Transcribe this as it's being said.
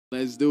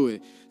Let's do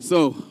it.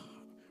 So,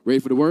 ready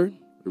for the word?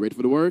 You ready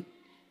for the word?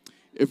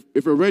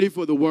 If you're ready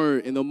for the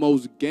word in the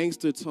most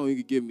gangster tone you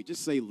could give me,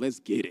 just say, let's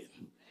get it.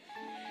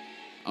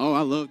 Oh, I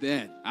love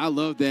that. I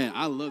love that.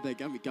 I love that.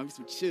 Got me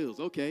some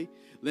chills. Okay,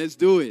 let's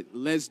do it.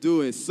 Let's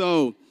do it.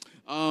 So,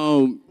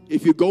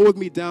 if you go with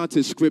me down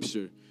to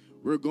Scripture,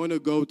 we're going to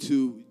go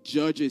to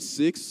Judges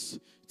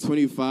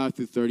 6:25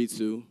 through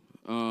 32.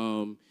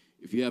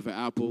 If you have an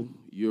Apple,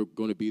 you're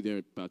going to be there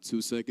in about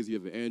 2 seconds. If you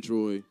have an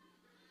Android,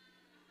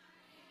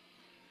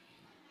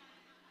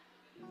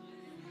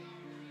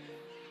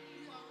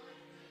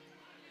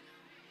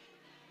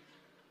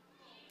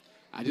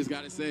 I just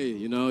got to say,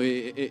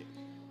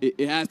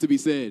 it has to be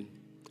said.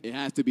 It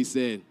has to be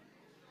said.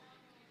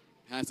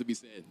 It has to be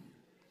said.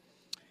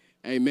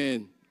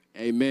 Amen.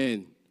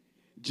 Amen.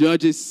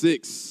 Judges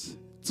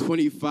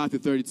 6:25 to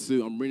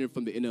 32. I'm reading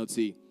from the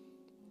NLT.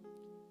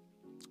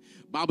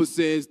 Bible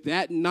says,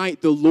 that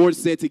night the Lord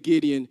said to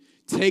Gideon,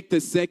 take the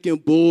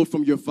second bull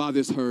from your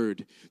father's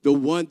herd, the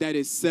one that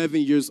is 7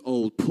 years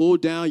old. Pull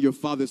down your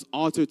father's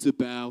altar to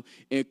Baal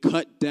and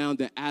cut down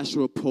the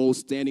Asherah pole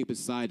standing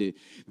beside it.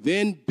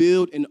 Then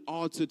build an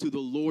altar to the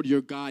Lord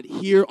your God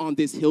here on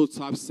this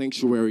hilltop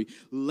sanctuary,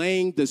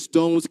 laying the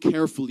stones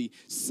carefully.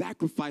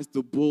 Sacrifice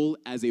the bull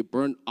as a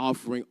burnt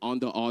offering on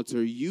the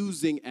altar,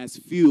 using as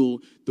fuel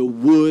the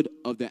wood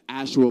of the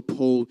Asherah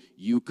pole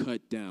you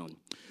cut down.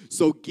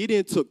 So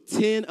Gideon took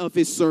 10 of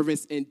his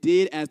servants and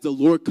did as the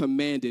Lord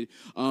commanded,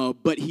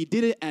 but he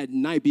did it at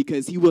night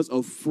because he was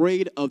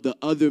afraid of the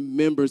other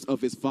members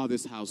of his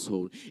father's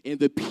household and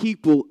the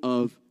people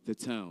of the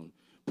town.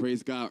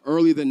 Praise God.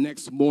 Early the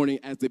next morning,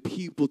 as the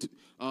people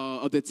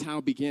of the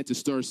town began to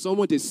stir,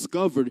 someone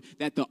discovered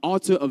that the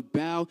altar of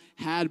Baal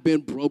had been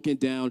broken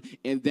down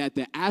and that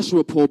the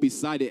Asherah pole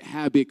beside it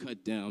had been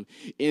cut down.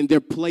 In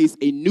their place,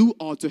 a new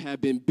altar had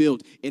been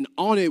built, and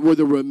on it were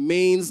the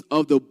remains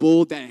of the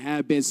bull that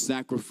had been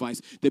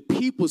sacrificed. The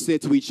people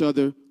said to each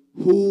other,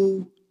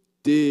 who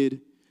did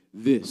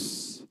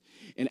this?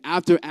 And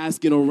after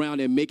asking around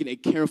and making a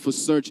careful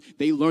search,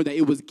 they learned that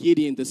it was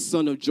Gideon, the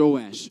son of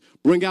Joash.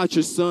 Bring out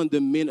your son,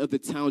 the men of the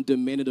town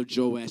demanded of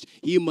Joash.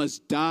 He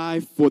must die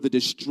for the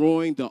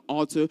destroying the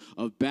altar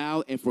of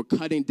Baal and for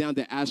cutting down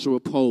the Asherah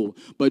pole.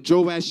 But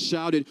Joash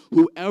shouted,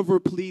 whoever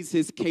pleads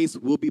his case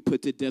will be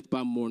put to death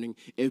by morning.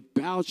 If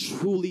Baal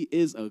truly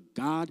is a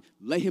god,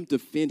 let him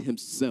defend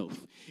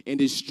himself and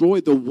destroy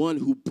the one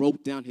who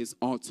broke down his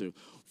altar.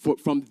 For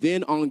from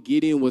then on,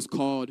 Gideon was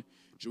called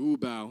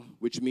Jerubbaal,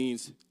 which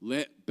means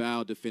let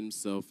Baal defend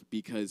himself,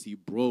 because he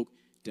broke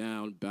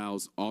down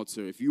Baal's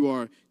altar. If you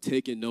are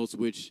taking notes,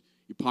 which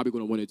you're probably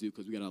going to want to do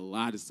because we got a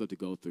lot of stuff to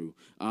go through,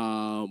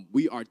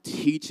 we are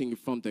teaching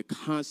from the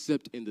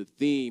concept and the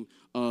theme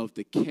of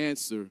the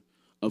cancer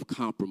of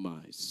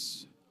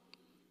compromise.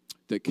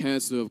 The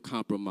cancer of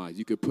compromise.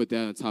 You could put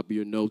that on top of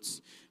your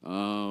notes.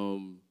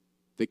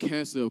 The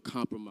cancer of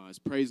compromise.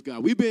 Praise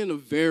God. We've been in a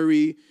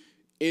very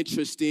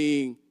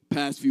interesting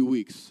past few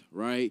weeks,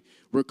 right?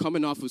 We're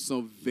coming off of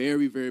some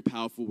very, very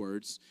powerful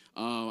words.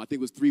 I think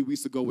it was 3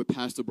 weeks ago with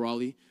Pastor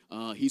Brawley.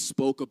 He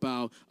spoke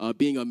about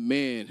being a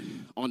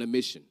man on a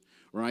mission,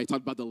 right?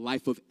 Talked about the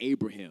life of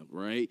Abraham,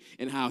 right?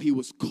 And how he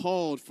was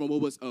called from what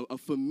was a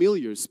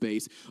familiar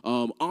space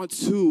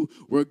onto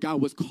where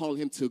God was calling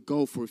him to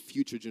go for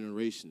future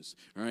generations,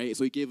 all right?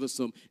 So he gave us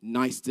some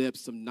nice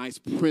steps, some nice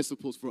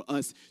principles for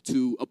us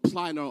to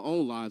apply in our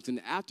own lives.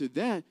 And after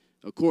that,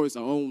 of course,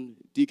 our own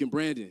Deacon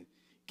Brandon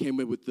came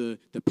in with the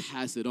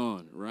pass it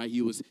on, right?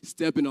 He was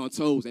stepping on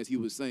toes, as he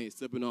was saying,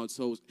 stepping on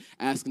toes,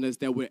 asking us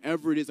that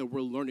whatever it is that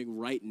we're learning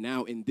right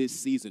now in this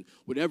season,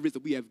 whatever it is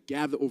that we have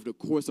gathered over the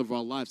course of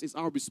our lives, it's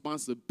our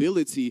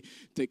responsibility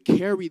to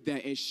carry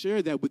that and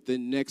share that with the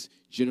next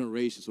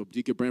generation. So,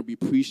 Deacon Brandon, we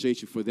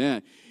appreciate you for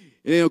that.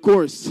 And then, of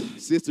course,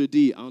 Sister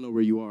D, I don't know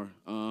where you are.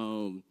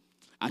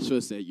 I should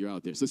have said you're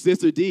out there. So,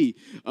 Sister D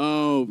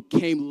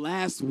came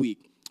last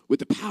week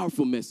with a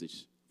powerful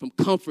message, from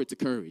comfort to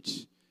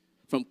courage.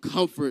 From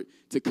comfort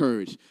to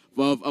courage,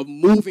 of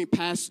moving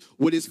past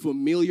what is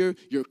familiar,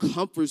 your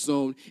comfort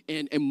zone,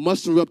 and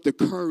muster up the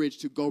courage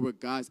to go where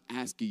God's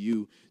asking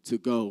you to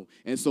go.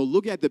 And so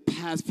look at the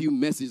past few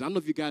messages. I don't know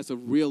if you guys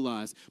have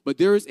realized, but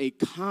there is a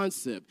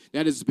concept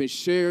that has been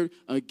shared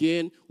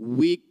again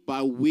week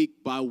by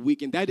week by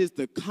week, and that is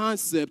the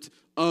concept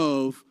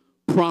of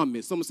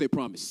promise. Someone say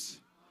promise.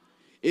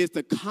 It's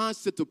the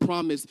concept of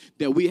promise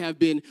that we have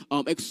been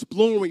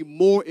exploring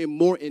more and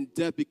more in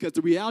depth, because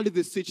the reality of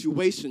this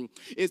situation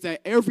is that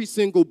every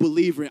single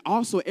believer, and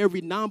also every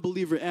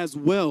non-believer as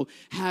well,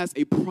 has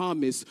a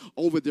promise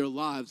over their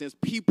lives. As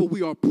people,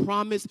 we are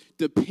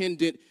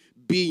promise-dependent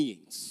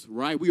beings,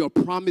 right? We are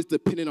promise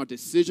dependent on our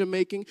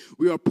decision-making.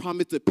 We are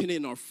promise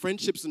dependent on our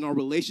friendships and our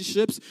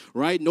relationships,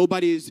 right?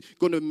 Nobody is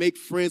going to make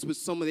friends with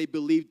someone they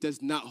believe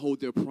does not hold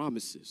their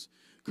promises.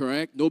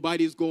 Correct?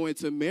 Nobody is going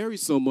to marry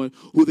someone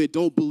who they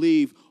don't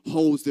believe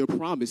holds their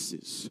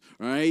promises,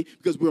 right?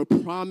 Because we're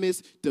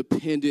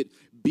promise-dependent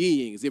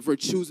beings. If we're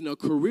choosing a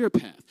career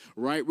path,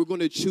 right, we're going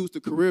to choose the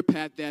career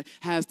path that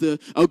has the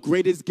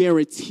greatest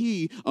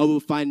guarantee of a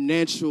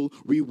financial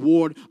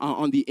reward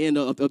on the end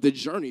of the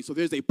journey. So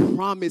there's a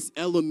promise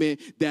element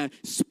that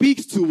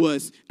speaks to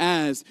us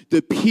as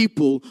the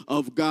people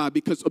of God,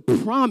 because a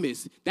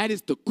promise, that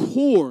is the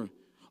core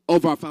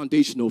of our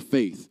foundational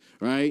faith,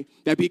 right?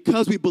 That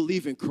because we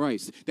believe in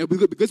Christ,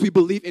 because we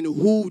believe in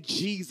who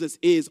Jesus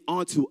is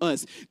unto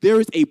us, there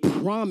is a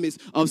promise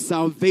of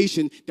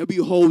salvation that we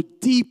hold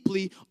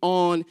deeply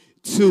on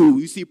to.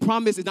 You see,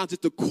 promise is not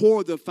just the core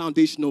of the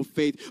foundational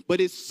faith,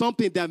 but it's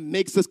something that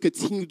makes us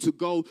continue to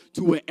go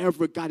to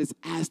wherever God has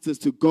asked us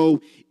to go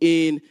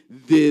in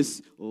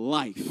this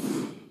life.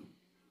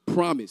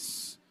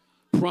 Promise.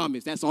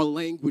 Promise. That's our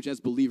language as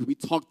believers. We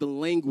talk the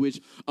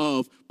language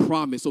of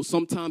promise. So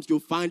sometimes you'll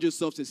find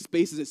yourselves in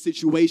spaces and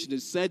situations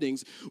and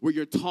settings where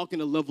you're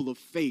talking a level of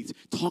faith,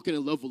 talking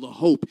a level of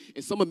hope,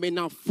 and someone may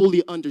not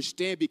fully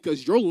understand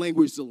because your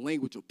language is the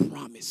language of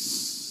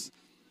promise,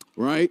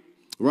 right?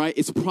 Right?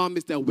 It's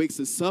promise that wakes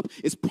us up.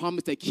 It's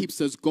promise that keeps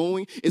us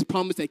going. It's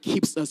promise that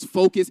keeps us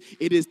focused.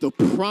 It is the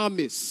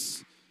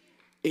promise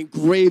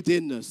engraved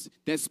in us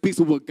that speaks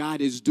of what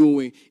God is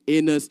doing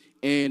in us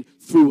and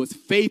through us.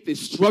 Faith is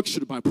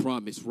structured by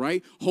promise,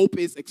 right? Hope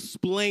is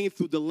explained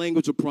through the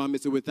language of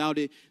promise, and without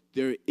it,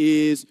 there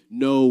is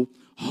no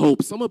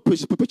hope. Someone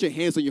put your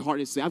hands on your heart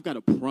and say, I've got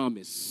a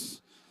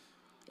promise.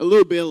 A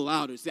little bit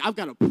louder. Say, I've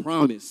got a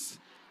promise.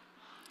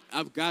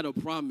 I've got a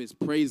promise.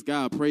 Praise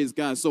God, praise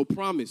God. So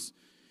promise.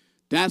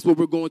 That's what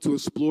we're going to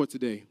explore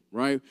today,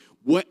 right?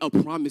 What a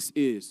promise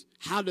is.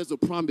 How does a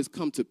promise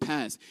come to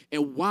pass?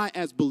 And why,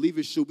 as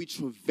believers, should we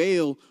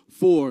travail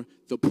for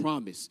the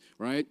promise,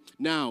 right?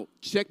 Now,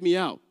 check me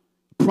out.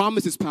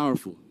 Promise is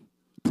powerful.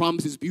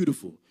 Promise is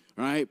beautiful,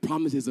 right?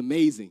 Promise is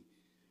amazing.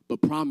 But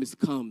promise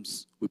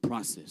comes with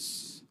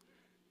process,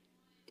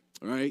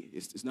 all right?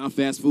 It's not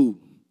fast food.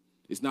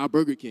 It's not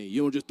Burger King.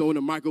 You don't just throw it in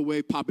the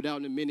microwave, pop it out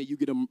in a minute, you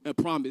get a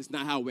promise. It's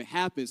not how it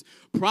happens.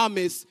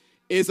 Promise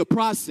is a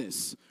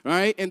process,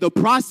 right? And the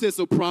process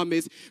of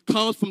promise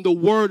comes from the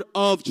word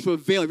of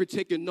travail. If you're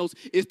taking notes,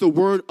 it's the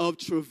word of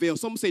travail.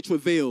 Someone say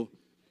travail.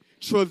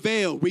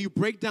 Travail, when you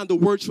break down the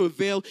word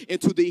travail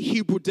into the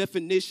Hebrew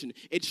definition,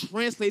 it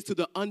translates to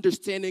the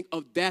understanding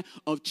of that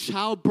of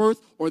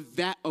childbirth or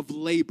that of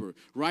labor,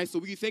 right? So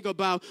when you think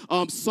about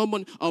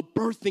someone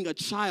birthing a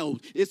child,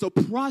 it's a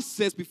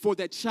process before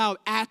that child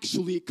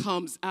actually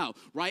comes out,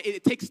 right?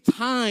 It takes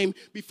time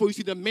before you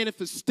see the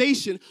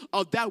manifestation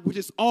of that which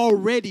is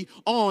already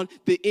on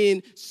the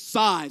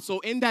inside.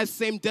 So in that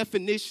same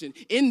definition,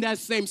 in that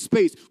same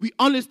space, we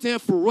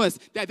understand for us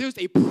that there's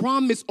a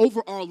promise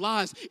over our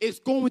lives. It's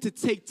going to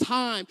take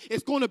time.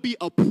 It's going to be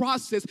a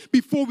process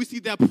before we see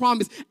that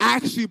promise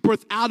actually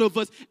birth out of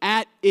us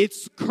at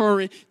its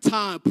current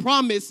time.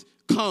 Promise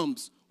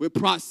comes with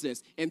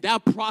process. And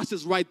that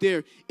process right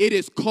there, it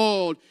is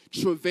called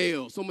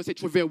travail. Someone say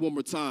travail one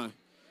more time.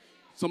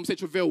 Someone say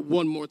travail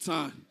one more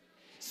time.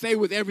 Say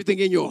with everything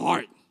in your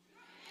heart.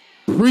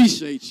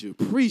 Appreciate you.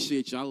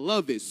 Appreciate you. I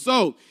love it.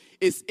 So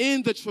it's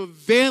in the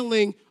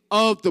travailing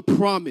of the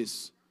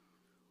promise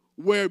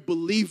where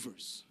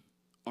believers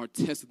are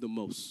tested the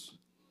most.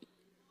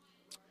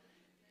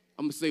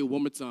 I'm going to say it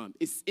one more time.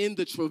 It's in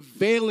the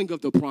travailing of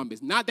the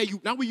promise. Not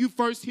when you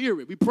first hear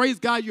it. We praise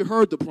God you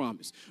heard the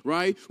promise,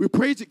 right? We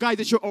praise God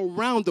that you're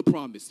around the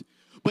promise.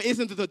 But it's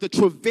in the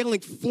travailing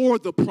for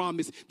the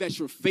promise that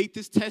your faith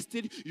is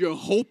tested, your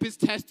hope is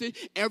tested,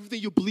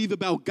 everything you believe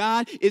about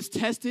God is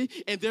tested,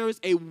 and there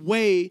is a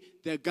way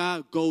that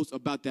God goes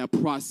about that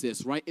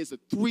process, right? It's a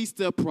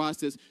 3-step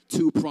process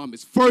to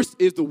promise. First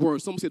is the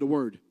word. Someone say the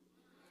word.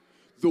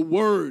 The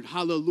word,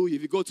 hallelujah.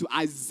 If you go to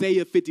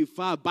Isaiah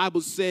 55, Bible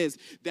says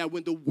that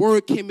when the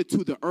word came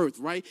into the earth,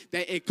 right,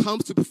 that it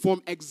comes to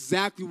perform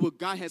exactly what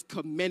God has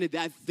commanded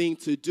that thing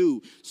to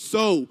do.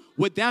 So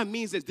what that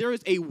means is there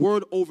is a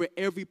word over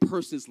every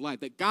person's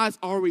life, that God's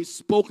already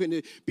spoken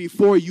it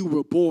before you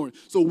were born.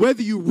 So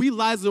whether you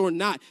realize it or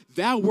not,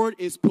 that word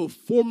is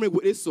performing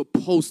what it's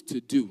supposed to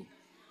do.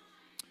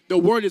 The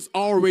word is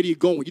already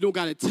going. You don't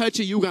got to touch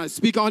it. You got to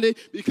speak on it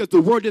because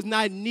the word does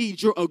not need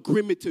your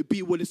agreement to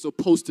be what it's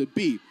supposed to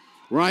be,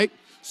 right?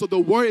 So the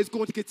word is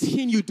going to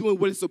continue doing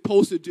what it's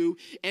supposed to do,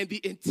 and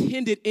the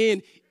intended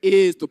end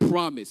is the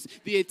promise.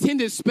 The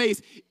intended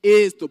space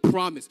is the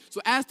promise. So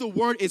as the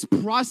word is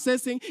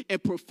processing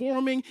and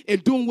performing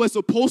and doing what it's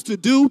supposed to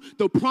do,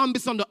 the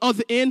promise on the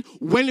other end,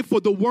 waiting for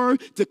the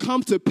word to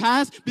come to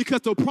pass,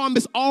 because the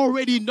promise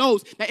already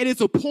knows that at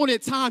its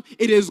appointed time,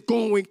 it is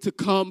going to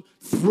come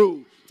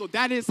through. So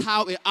that is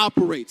how it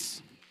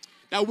operates.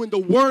 That when the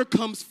word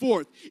comes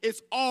forth, it's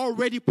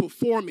already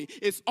performing.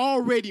 It's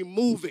already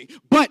moving.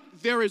 But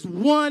there is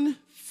one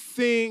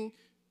thing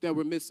that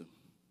we're missing.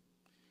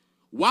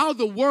 While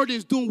the word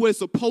is doing what it's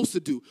supposed to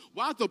do,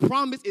 while the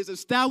promise is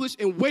established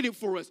and waiting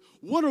for us,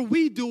 what are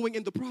we doing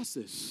in the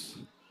process?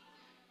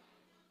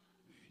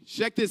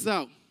 Check this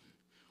out.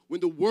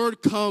 When the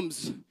word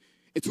comes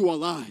into our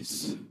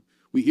lives,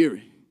 we hear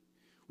it,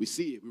 we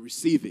see it, we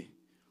receive it.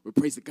 We're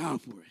praising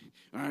God for it.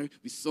 All right?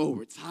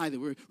 We're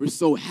tithing. We're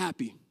so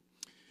happy.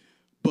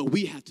 But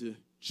we have to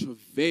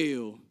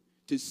travail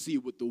to see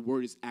what the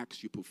word is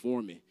actually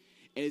performing.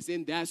 And it's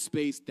in that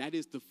space, that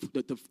is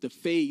the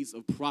phase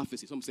of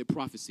prophecy. Someone say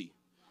prophecy.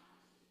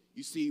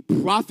 You see,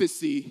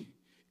 prophecy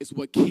is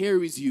what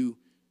carries you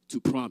to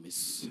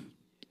promise,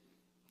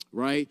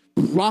 right?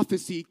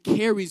 Prophecy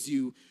carries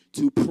you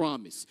to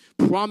promise.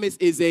 Promise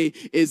is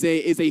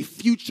a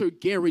future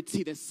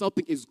guarantee that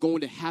something is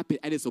going to happen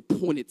at its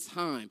appointed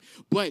time.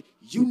 But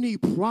you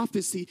need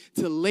prophecy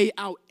to lay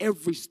out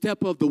every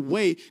step of the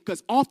way,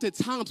 because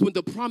oftentimes when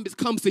the promise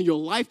comes in your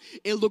life,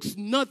 it looks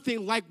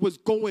nothing like what's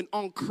going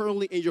on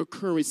currently in your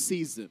current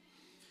season.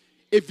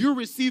 If you're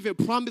receiving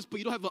promise, but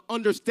you don't have an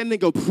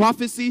understanding of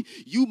prophecy,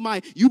 you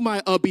might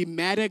be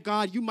mad at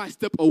God. You might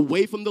step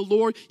away from the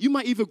Lord. You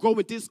might even grow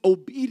in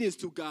disobedience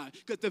to God,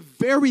 because the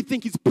very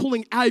thing he's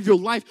pulling out of your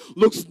life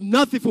looks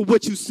nothing for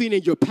what you've seen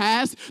in your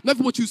past,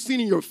 nothing what you've seen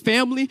in your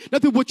family,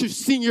 nothing what you've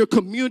seen in your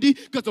community,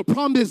 because the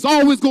promise is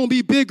always going to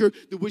be bigger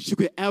than what you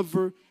could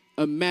ever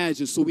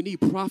imagine. So we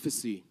need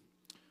prophecy.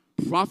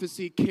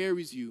 Prophecy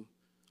carries you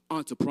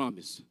onto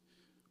promise.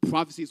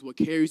 Prophecy is what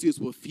carries you, it's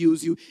what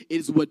fuels you, it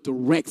is what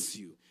directs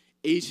you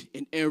each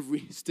and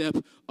every step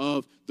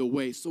of the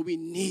way. So we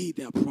need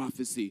that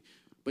prophecy.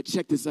 But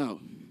check this out.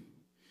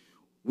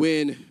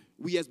 When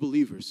we as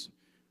believers,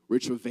 we're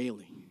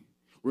travailing,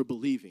 we're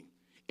believing,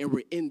 and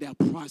we're in that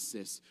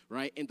process,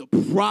 right? And the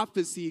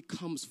prophecy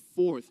comes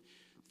forth,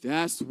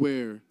 that's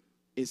where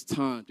it's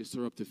time to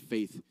stir up the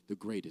faith the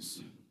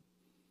greatest,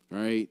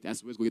 right?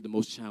 That's where it's going to get the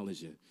most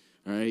challenging.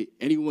 All right?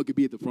 Anyone can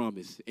be at the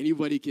promise.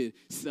 Anybody can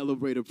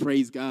celebrate or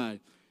praise God.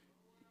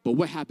 But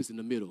what happens in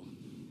the middle?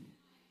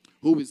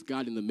 Who is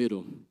God in the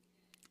middle?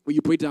 When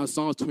you break down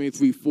Psalms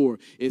 23:4,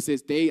 it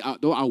says,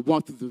 though I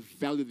walk through the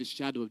valley of the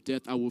shadow of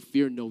death, I will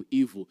fear no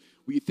evil.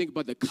 When you think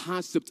about the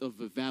concept of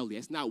a valley,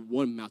 it's not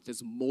one mountain,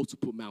 it's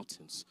multiple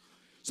mountains.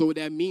 So what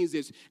that means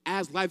is,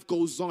 as life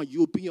goes on,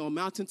 you'll be on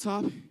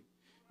mountaintop, and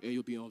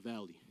you'll be on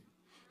valley.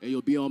 And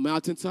you'll be on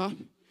mountaintop,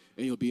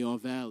 and you'll be on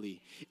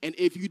valley. And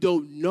if you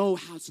don't know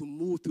how to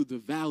move through the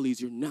valleys,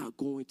 you're not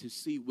going to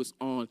see what's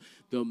on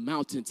the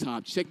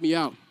mountaintop. Check me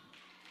out.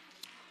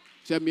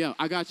 Check me out.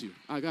 I got you.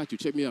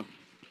 Check me out.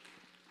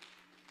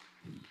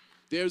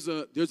 There's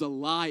a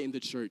lie in the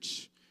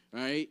church,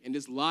 all right? And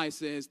this lie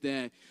says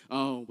that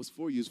what's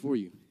for you is for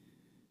you,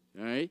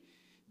 all right?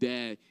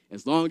 That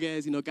as long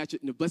as,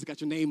 the blessing got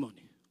your name on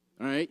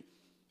it, all right?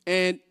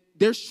 And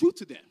there's truth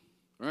to that,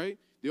 all right?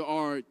 There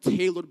are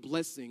tailored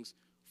blessings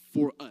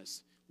for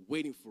us,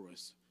 waiting for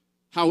us.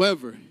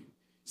 However,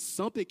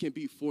 something can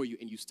be for you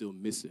and you still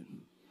miss it.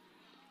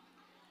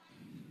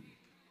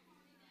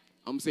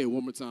 I'm going to say it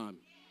one more time.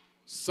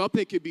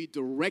 Something can be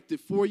directed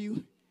for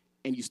you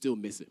and you still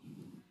miss it,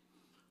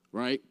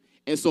 right?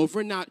 And so if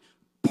we're not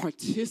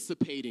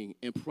participating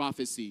in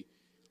prophecy,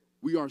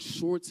 we are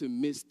sure to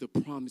miss the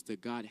promise that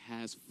God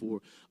has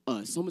for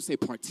us. Someone say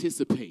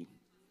participate.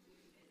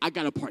 I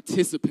got to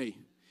participate.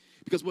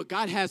 Because what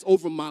God has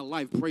over my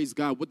life, praise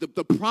God, what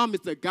the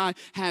promise that God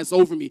has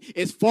over me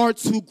is far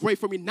too great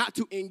for me not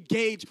to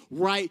engage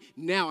right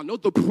now. I know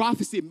the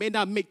prophecy may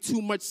not make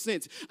too much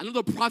sense. I know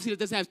the prophecy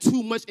doesn't have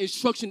too much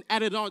instruction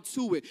added on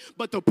to it.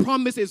 But the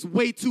promise is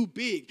way too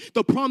big.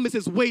 The promise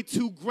is way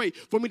too great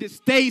for me to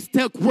stay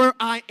stuck where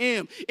I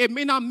am. It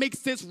may not make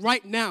sense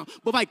right now,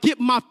 but if I get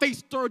my faith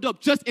stirred up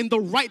just in the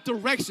right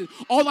direction,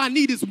 all I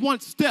need is one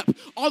step.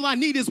 All I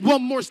need is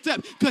one more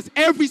step. Because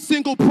every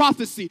single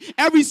prophecy,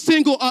 every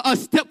single a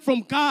step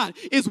from God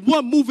is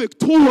one moving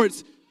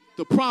towards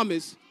the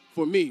promise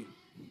for me.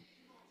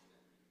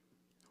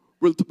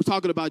 We're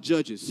talking about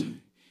Judges,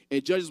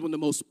 and Judges is one of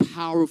the most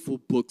powerful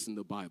books in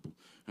the Bible.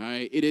 All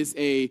right, it is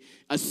a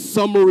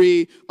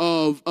summary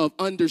of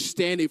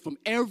understanding from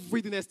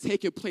everything that's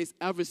taken place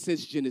ever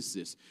since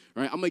Genesis.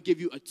 All right, I'm gonna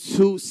give you a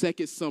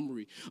 2-second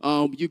summary.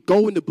 You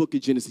go in the book of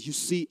Genesis, you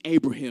see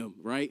Abraham,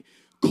 right,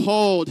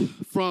 called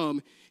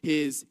from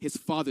his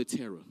father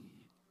Terah.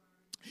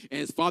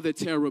 And his father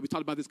Terah, we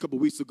talked about this a couple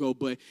weeks ago,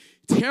 but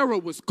Terah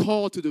was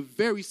called to the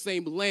very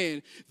same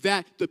land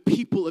that the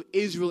people of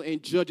Israel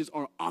and Judges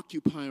are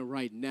occupying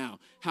right now.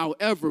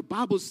 However,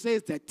 Bible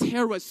says that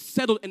Terah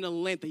settled in a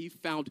land that he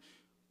found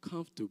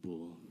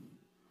comfortable.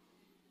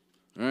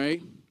 All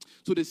right?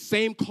 So the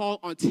same call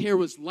on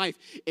Terah's life,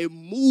 it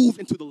moved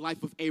into the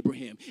life of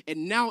Abraham.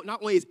 And now not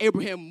only is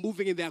Abraham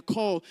moving in that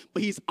call,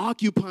 but he's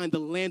occupying the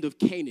land of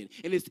Canaan.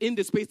 And it's in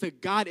this space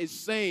that God is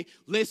saying,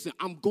 listen,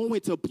 I'm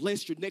going to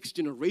bless your next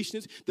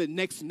generations, the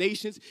next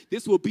nations.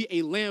 This will be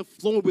a land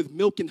flowing with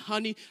milk and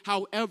honey.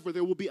 However,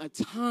 there will be a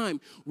time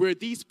where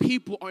these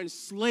people are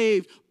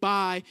enslaved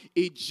by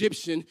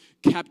Egyptian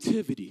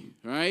captivity,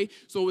 all right?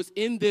 So it's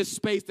in this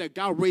space that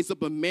God raised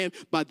up a man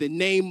by the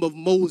name of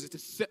Moses to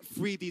set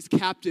free these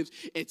captives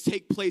and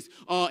take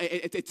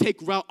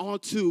route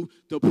onto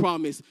the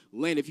promised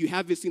land. If you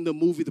haven't seen the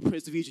movie The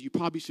Prince of Egypt, you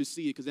probably should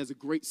see it because there's a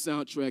great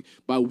soundtrack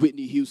by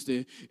Whitney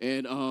Houston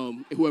and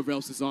whoever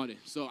else is on it.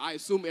 So I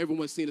assume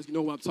everyone's seen this. You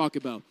know what I'm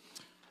talking about.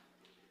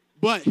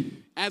 But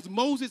as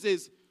Moses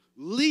is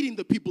leading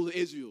the people of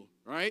Israel,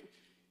 right?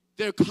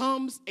 There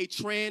comes a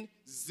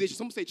transition.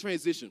 Someone say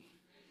transition.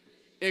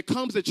 There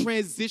comes a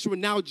transition where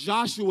now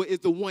Joshua is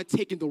the one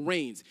taking the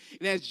reins.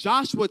 And as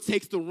Joshua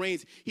takes the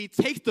reins, he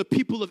takes the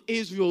people of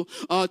Israel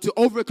to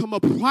overcome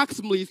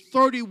approximately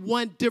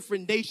 31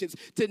 different nations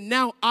to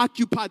now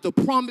occupy the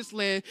promised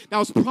land that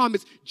was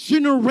promised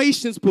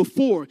generations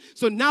before.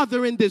 So now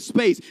they're in this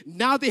space.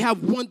 Now they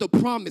have won the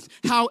promise.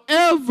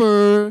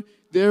 However,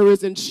 there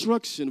is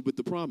instruction with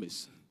the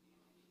promise.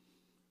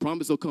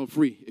 Promise will come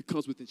free. It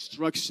comes with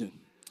instruction.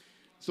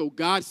 So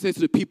God says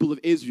to the people of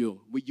Israel,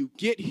 when you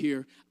get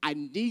here, I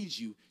need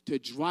you to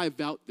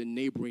drive out the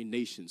neighboring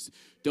nations.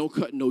 Don't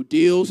cut no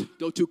deals.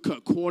 Don't you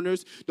cut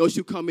corners. Don't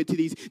you come into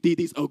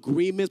these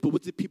agreements. But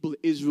what did the people of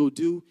Israel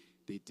do?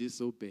 They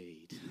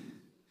disobeyed.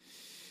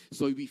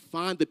 So we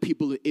find the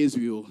people of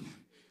Israel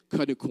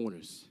cutting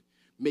corners,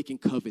 making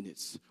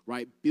covenants,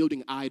 right?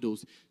 Building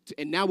idols.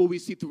 And now what we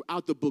see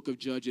throughout the book of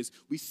Judges,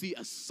 we see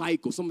a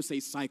cycle. Someone say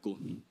cycle.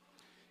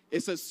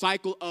 It's a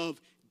cycle of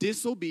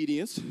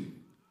disobedience,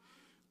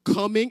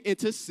 coming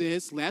into sin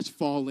 /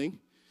 falling,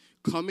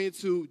 coming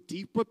to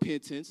deep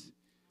repentance,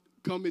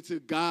 coming to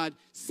God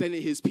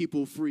setting his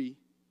people free,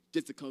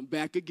 just to come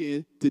back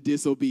again to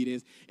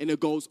disobedience. And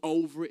it goes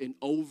over and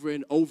over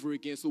and over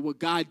again. So what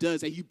God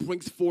does is he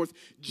brings forth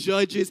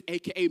judges,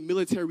 a.k.a.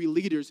 military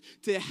leaders,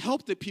 to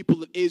help the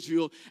people of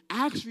Israel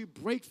actually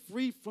break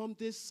free from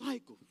this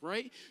cycle,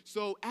 right?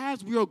 So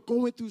as we are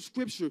going through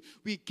Scripture,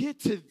 we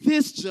get to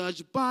this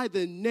judge by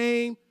the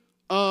name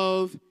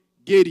of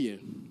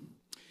Gideon.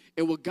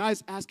 And what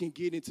God's asking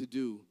Gideon to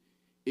do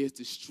is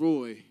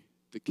destroy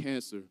the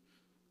cancer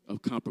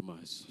of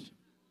compromise.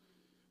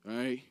 All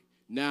right?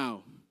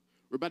 Now,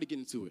 we're about to get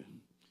into it.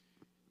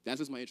 That's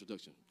just my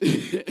introduction.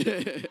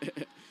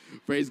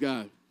 Praise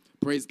God.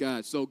 Praise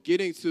God. So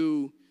getting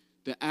to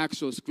the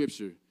actual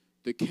scripture,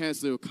 the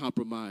cancer of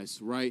compromise,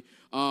 right?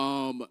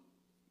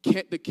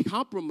 The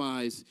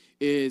compromise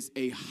is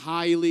a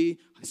highly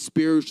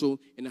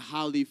spiritual and a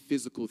highly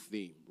physical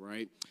theme,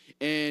 right?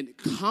 And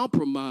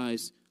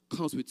compromise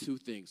comes with two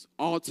things,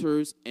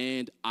 altars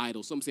and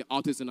idols. Some say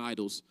altars and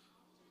idols.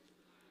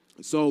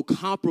 So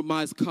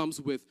compromise comes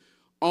with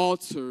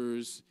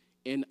altars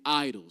and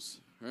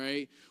idols,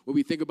 right? When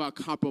we think about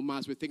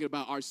compromise, we're thinking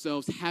about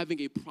ourselves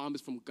having a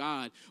promise from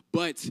God,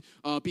 but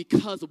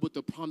because of what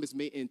the promise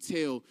may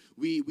entail,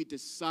 we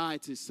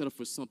decide to settle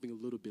for something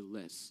a little bit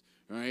less,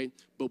 right?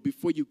 But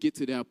before you get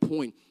to that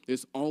point,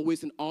 there's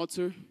always an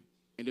altar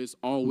and there's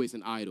always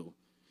an idol.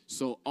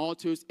 So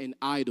altars and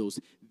idols,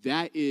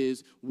 that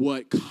is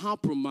what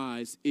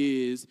compromise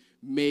is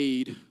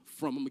made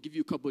from. I'm going to give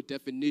you a couple of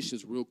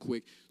definitions real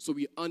quick so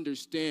we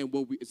understand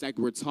what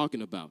exactly we're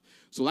talking about.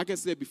 So like I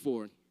said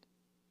before,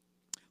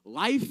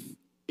 life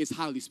is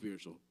highly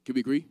spiritual. Can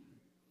we agree?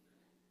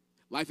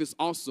 Life is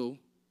also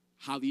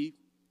highly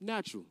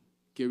natural.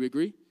 Can we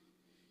agree?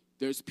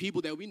 There's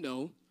people that we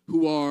know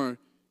who are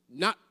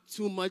not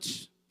too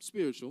much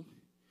spiritual,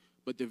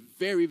 but they're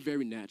very,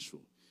 very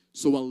natural.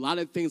 So a lot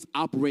of things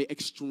operate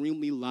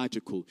extremely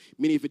logical,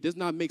 meaning if it does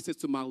not make sense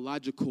to my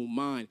logical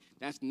mind,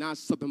 that's not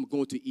something I'm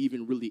going to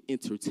even really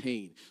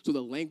entertain. So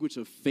the language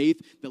of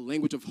faith, the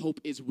language of hope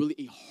is really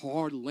a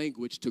hard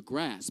language to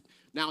grasp.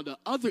 Now, the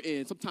other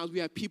end, sometimes we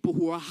have people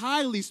who are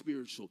highly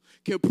spiritual,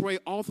 can pray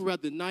all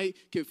throughout the night,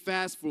 can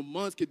fast for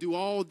months, can do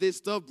all this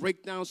stuff,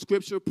 break down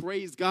scripture,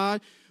 praise God.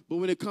 But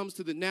when it comes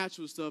to the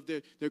natural stuff,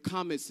 their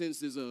common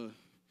sense is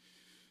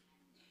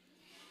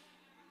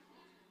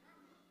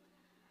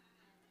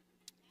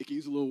it can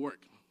use a little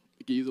work.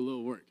 It can use a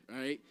little work, all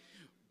right?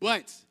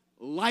 But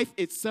life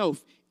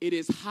itself, it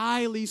is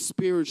highly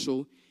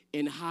spiritual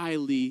and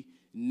highly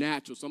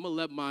natural. So I'm going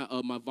to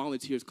let my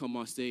volunteers come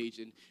on stage.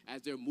 And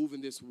as they're moving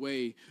this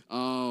way,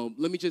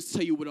 let me just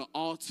tell you what an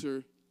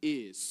altar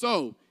is.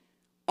 So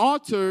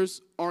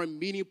altars are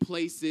meeting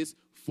places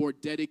for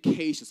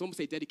dedication. Someone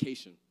say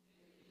dedication.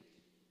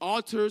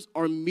 Altars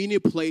are meeting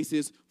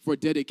places for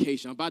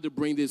dedication. I'm about to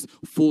bring this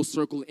full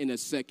circle in a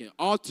second.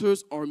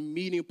 Altars are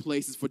meeting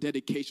places for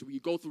dedication. When you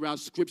go throughout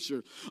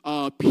Scripture,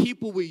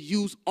 people will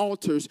use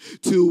altars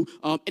to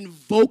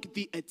invoke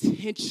the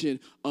attention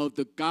of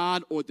the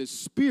God or the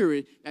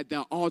spirit that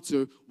that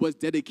altar was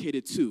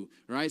dedicated to.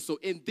 Right? So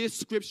in this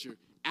Scripture,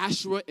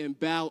 Asherah and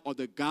Baal are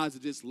the gods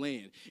of this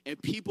land.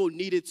 And people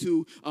needed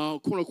to,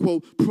 quote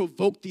unquote,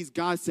 provoke these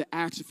gods to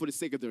action for the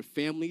sake of their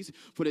families,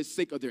 for the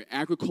sake of their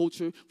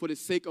agriculture, for the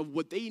sake of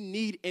what they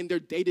need in their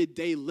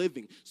day-to-day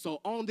living.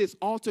 So on this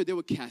altar, they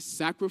would cast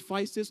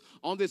sacrifices.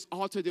 On this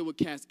altar, they would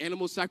cast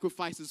animal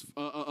sacrifices,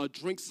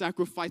 drink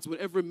sacrifice,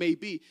 whatever it may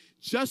be,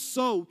 just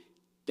so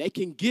they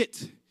can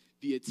get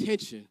the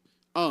attention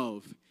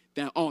of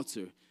that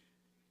altar.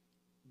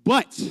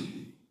 But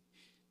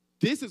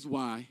this is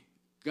why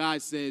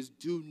God says,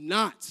 do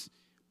not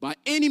by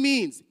any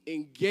means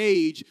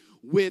engage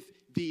with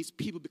these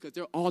people because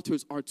their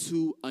altars are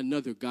to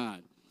another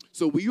God.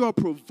 So when you are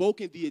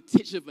provoking the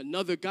attention of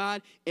another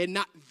God and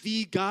not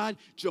the God,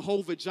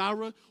 Jehovah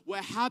Jireh,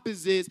 what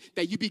happens is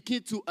that you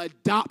begin to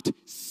adopt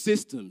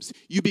systems.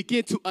 You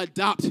begin to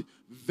adopt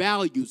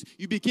values.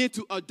 You begin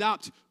to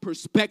adopt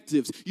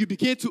perspectives. You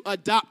begin to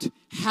adopt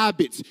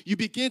habits. You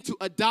begin to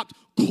adopt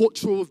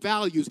cultural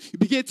values. You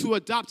begin to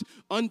adopt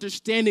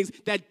understandings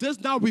that does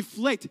not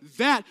reflect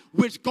that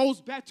which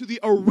goes back to the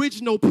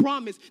original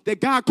promise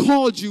that God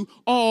called you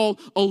all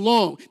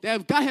along.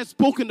 That if God has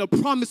spoken a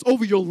promise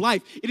over your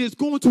life, it is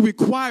going to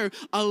require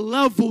a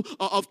level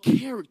of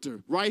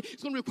character, right?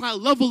 It's going to require a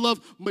level of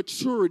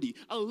maturity,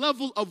 a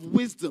level of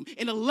wisdom,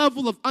 and a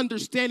level of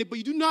understanding. But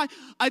you do not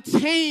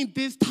attain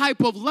this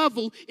type of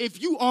level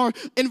if you are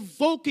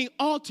invoking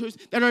altars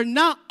that are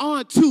not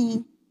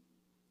unto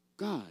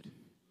God.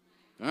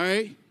 All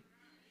right?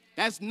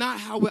 That's not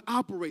how it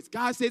operates.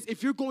 God says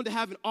if you're going to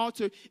have an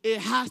altar, it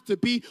has to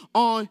be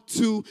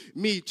unto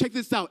me. Check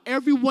this out.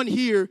 Everyone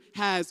here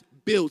has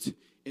built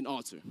an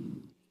altar.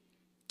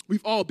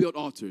 We've all built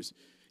altars.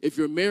 If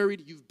you're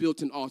married, you've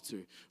built an altar,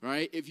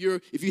 right? If you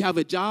have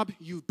a job,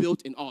 you've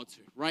built an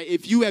altar, right?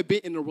 If you have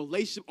been in a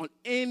relationship on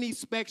any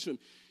spectrum,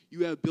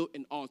 you have built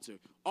an altar.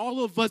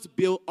 All of us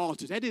build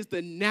altars. That is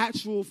the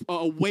natural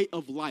way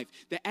of life.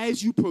 That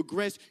as you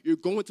progress, you're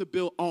going to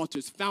build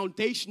altars,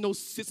 foundational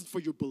systems for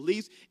your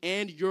beliefs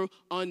and your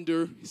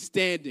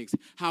understandings.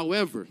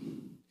 However,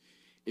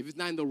 if it's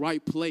not in the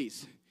right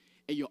place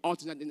and your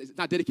altar is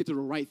not dedicated to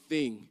the right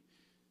thing,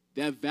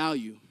 that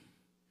value,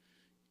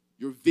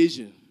 your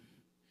vision,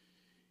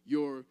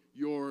 your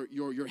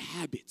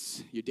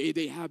habits, your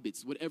day-to-day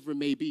habits, whatever it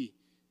may be,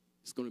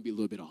 it's going to be a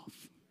little bit off.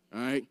 All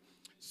right?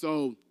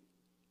 So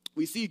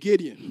we see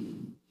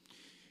Gideon.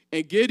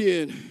 And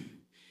Gideon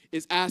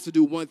is asked to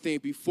do one thing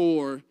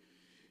before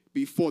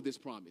this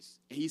promise.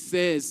 And he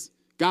says,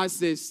 God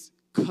says,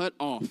 cut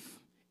off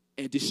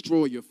and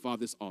destroy your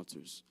father's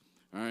altars.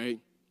 All right?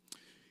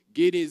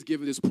 Gideon is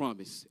given this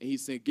promise. And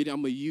he's saying, Gideon,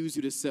 I'm going to use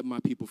you to set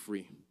my people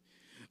free.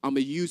 I'm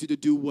going to use you to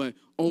do what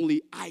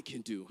only I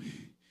can do.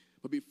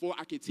 But before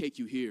I can take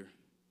you here,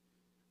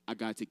 I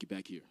got to take you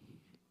back here.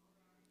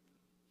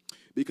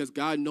 Because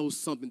God knows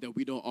something that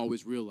we don't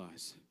always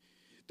realize.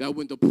 That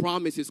when the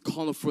promise is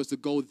calling for us to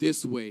go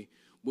this way,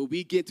 when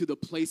we get to the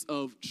place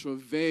of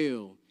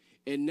travail,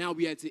 and now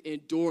we had to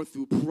endure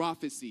through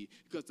prophecy,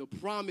 because the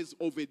promise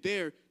over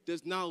there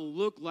does not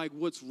look like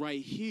what's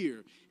right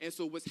here. And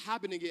so what's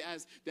happening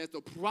is that the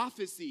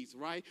prophecies,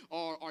 right,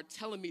 are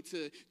telling me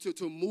to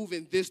move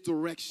in this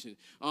direction.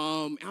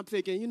 I'm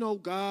thinking,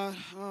 God,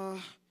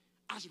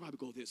 I should probably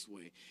go this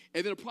way.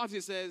 And then the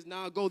prophet says,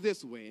 nah, go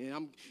this way.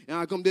 And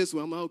I come this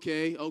way. I'm like,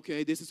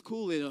 okay, this is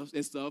cool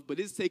and stuff, but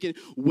it's taking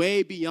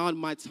way beyond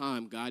my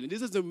time, God. And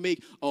this doesn't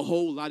make a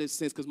whole lot of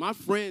sense because my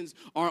friends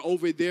are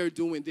over there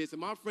doing this, and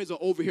my friends are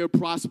over here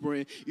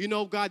prospering.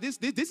 God, this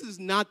is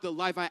not the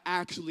life I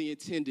actually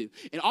intended.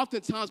 And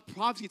oftentimes,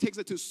 prophecy takes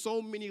us to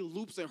so many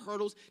loops and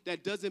hurdles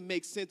that doesn't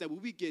make sense that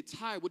when we get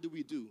tired, what do?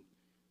 We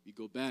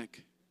go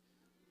back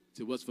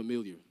to what's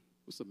familiar.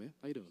 What's up, man?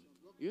 How you doing?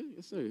 Yeah,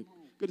 yes, sir.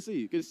 Good to see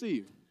you. Good to see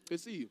you. Good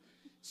to see you.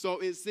 So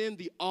it's in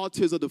the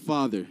altars of the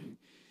Father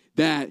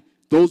that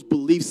those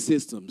belief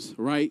systems,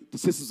 right? The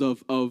systems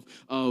of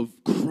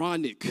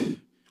chronic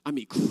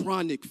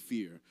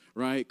fear,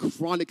 right?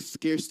 Chronic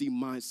scarcity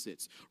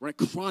mindsets, right?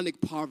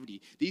 Chronic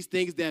poverty. These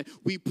things that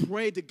we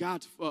pray to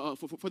God for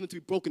them to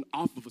be broken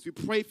off of us. We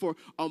pray for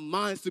our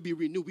minds to be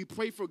renewed. We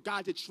pray for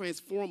God to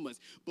transform us.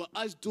 But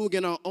us doing it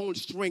in our own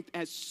strength,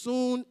 as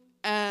soon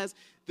as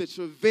the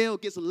travail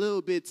gets a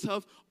little bit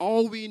tough,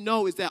 all we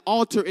know is that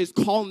altar is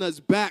calling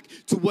us back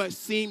to what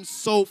seems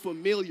so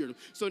familiar.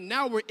 So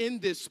now we're in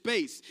this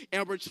space,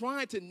 and we're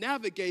trying to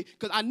navigate,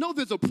 because I know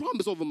there's a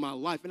promise over my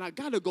life, and I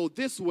got to go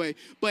this way,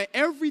 but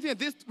everything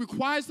this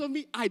requires of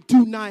me, I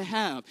do not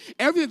have.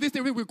 Everything this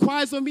thing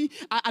requires of me,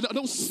 I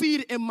don't see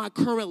it in my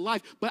current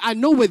life, but I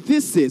know what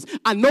this is.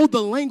 I know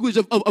the language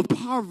of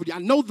poverty. I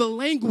know the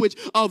language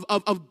of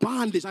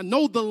bondage. I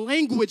know the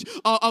language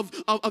of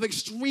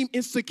extreme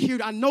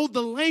insecurity. I know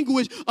the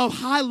language of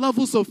high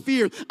levels of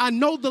fear. I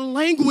know the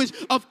language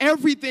of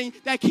everything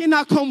that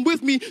cannot come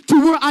with me to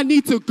where I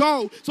need to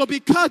go. So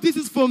because this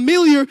is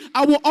familiar,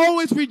 I will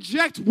always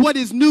reject what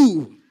is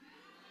new.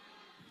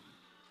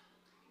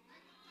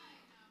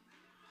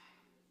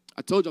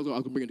 I told you I was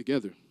going to bring it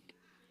together.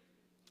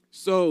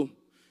 So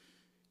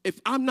if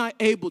I'm not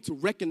able to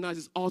recognize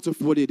this altar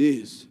for what it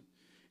is,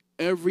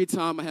 every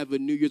time I have a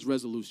New Year's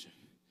resolution,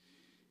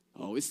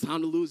 it's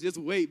time to lose this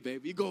weight,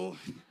 baby. You're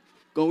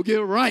going to get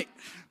it right.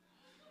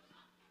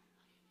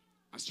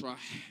 I try.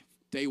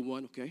 Day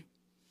 1, okay.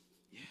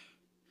 Yeah.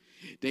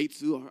 Day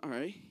 2, all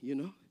right,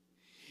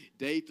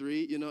 Day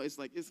 3, it's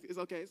like, it's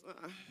okay.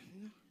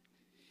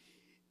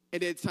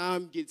 And then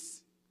time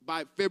gets,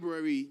 by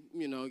February,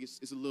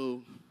 it's a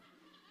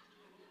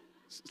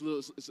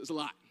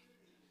lot.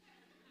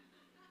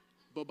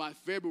 But by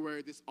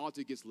February, this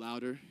altar gets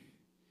louder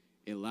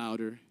and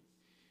louder.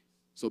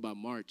 So by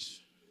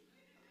March,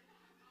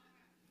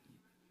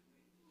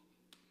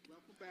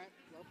 welcome back.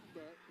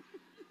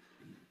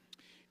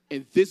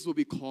 And this is what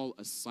we call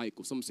a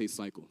cycle. Some say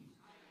cycle.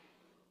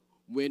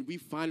 When we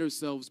find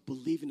ourselves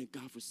believing in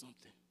God for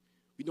something,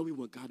 we know we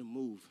want God to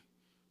move,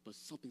 but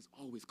something's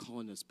always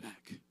calling us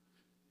back.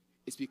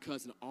 It's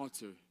because an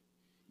altar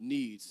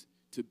needs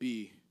to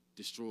be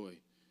destroyed.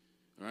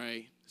 All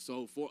right?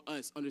 So for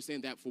us,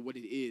 understand that for what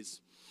it is.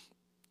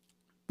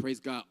 Praise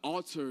God.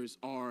 Altars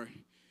are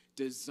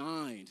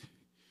designed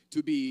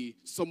to be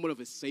somewhat of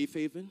a safe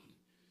haven,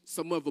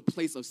 somewhat of a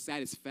place of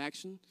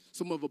satisfaction,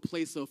 somewhat of a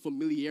place of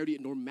familiarity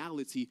and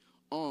normality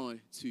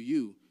on to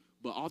you.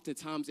 But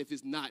oftentimes, if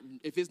it's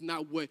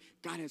not what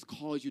God has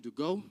called you to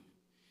go,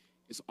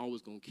 it's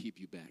always going to keep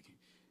you back.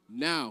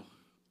 Now,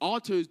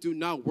 altars do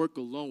not work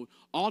alone.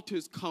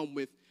 Altars come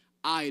with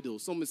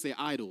idols. Someone say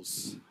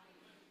idols.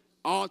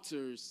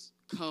 Altars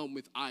come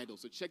with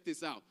idols. So check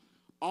this out.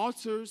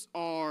 Altars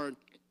are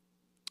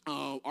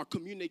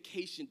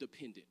communication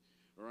dependent,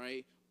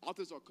 right?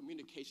 Altars are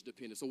communication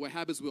dependent. So what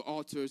happens with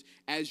altars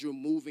as you're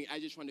moving,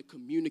 as you're trying to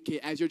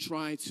communicate, as you're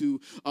trying to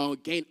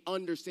gain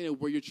understanding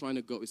of where you're trying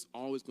to go, it's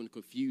always going to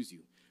confuse you.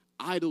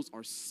 Idols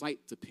are sight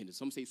dependent.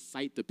 Some say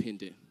sight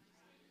dependent.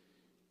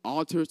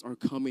 Altars are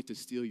coming to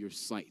steal your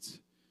sight,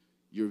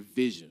 your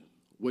vision,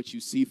 what you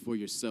see for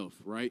yourself,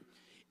 right?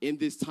 In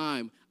this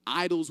time,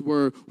 idols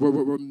were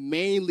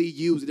mainly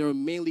used. They were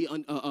mainly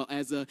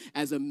as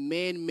a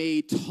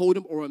man-made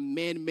totem or a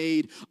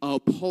man-made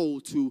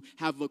pole to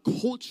have a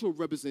cultural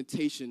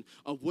representation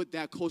of what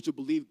that culture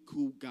believed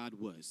who God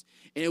was.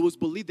 And it was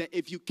believed that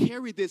if you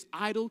carry this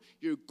idol,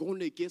 you're going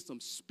to get some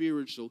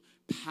spiritual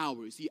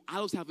power. See,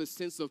 idols have a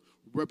sense of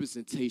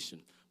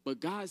representation. But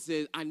God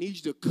says, I need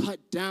you to cut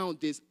down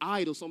this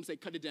idol. Someone say,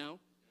 cut it down.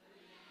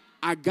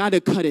 I got to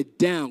cut it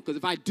down, because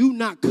if I do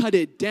not cut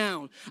it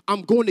down,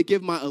 I'm going to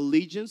give my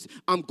allegiance,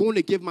 I'm going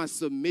to give my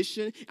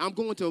submission, I'm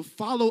going to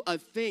follow a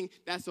thing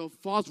that's a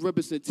false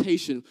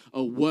representation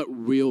of what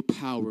real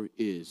power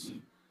is.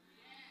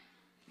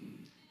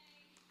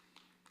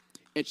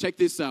 And check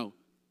this out.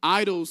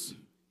 Idols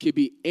can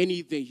be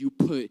anything you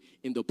put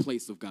in the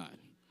place of God,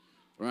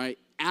 right?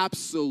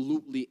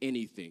 Absolutely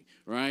anything,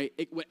 right?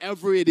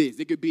 Whatever it is,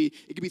 it could be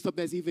something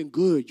that's even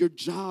good. Your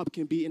job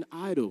can be an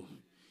idol.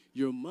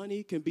 Your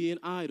money can be an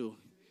idol.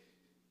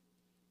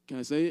 Can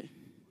I say it?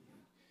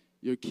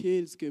 Your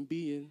kids can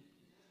be in.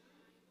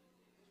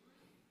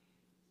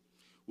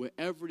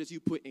 Whatever it is you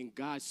put in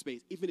God's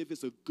space, even if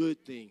it's a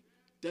good thing,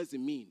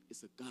 doesn't mean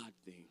it's a God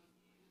thing.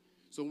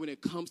 So when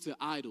it comes to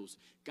idols,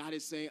 God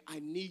is saying, I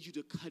need you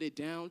to cut it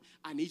down.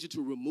 I need you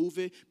to remove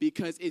it,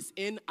 because it's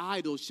in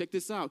idols. Check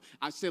this out.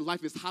 I said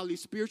life is highly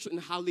spiritual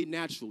and highly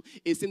natural.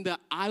 It's in the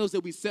idols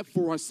that we set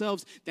for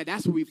ourselves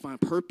that's where we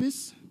find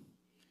purpose.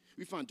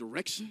 We find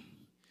direction.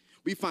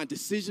 We find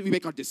decisions. We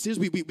make our decisions.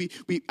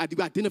 We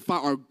identify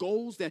our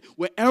goals, that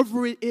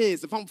wherever it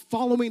is, if I'm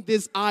following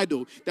this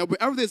idol, that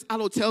wherever this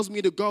idol tells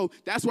me to go,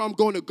 that's where I'm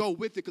going to go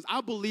with it, because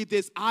I believe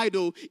this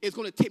idol is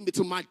going to take me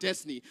to my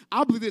destiny.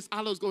 I believe this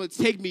idol is going to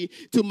take me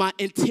to my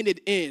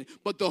intended end.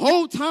 But the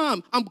whole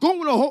time, I'm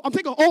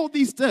taking all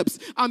these steps.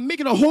 I'm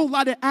making a whole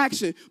lot of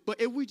action. But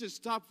if we just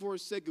stop for a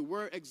second,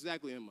 where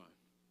exactly am I?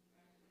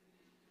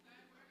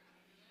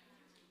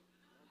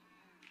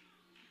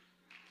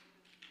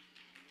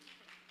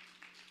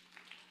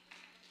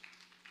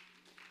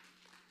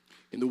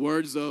 In the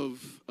words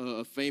of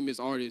a famous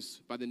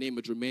artist by the name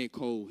of Jermaine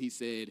Cole, he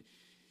said,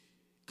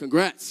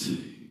 congrats,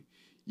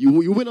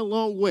 you went a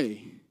long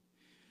way,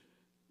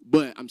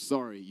 but I'm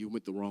sorry, you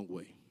went the wrong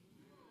way.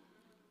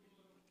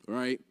 All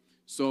right?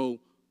 So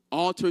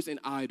altars and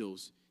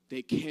idols,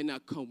 they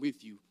cannot come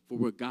with you for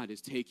where God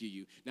is taking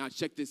you. Now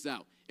check this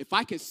out. If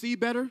I can see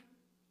better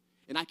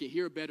and I can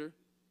hear better,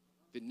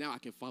 then now I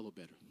can follow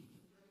better.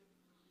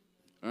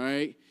 All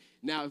right?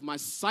 Now, if my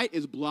sight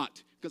is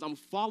blocked because I'm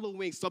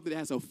following something that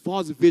has a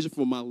false vision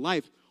for my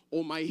life,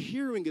 or my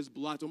hearing is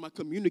blocked, or my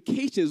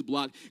communication is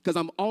blocked because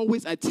I'm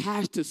always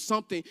attached to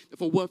something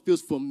for what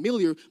feels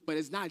familiar, but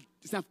it's not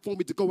for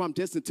me to go where I'm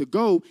destined to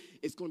go,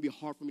 it's going to be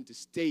hard for me to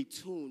stay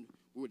tuned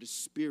where the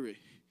Spirit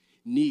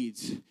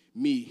needs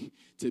me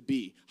to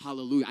be.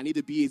 Hallelujah. I need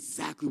to be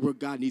exactly where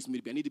God needs me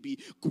to be. I need to be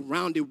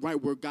grounded right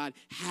where God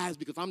has,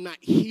 because if I'm not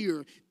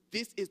here,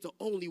 this is the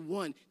only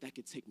one that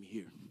can take me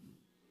here.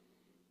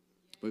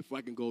 But if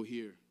I can go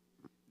here,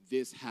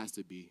 this has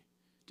to be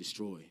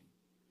destroyed.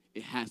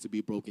 It has to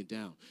be broken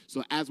down.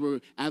 So as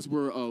we're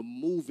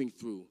moving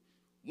through,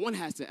 one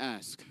has to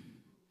ask,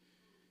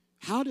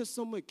 how does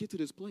someone get to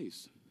this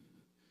place?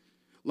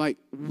 Like,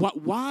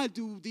 why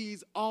do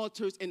these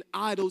altars and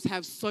idols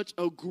have such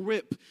a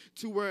grip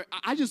to where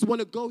I just want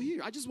to go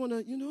here? I just want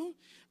to,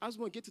 I just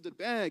want to get to the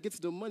bag, get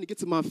to the money, get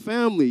to my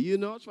family,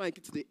 try and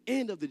get to the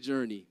end of the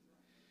journey.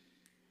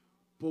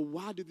 But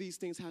why do these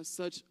things have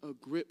such a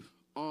grip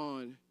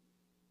on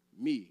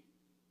me?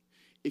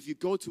 If you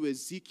go to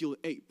Ezekiel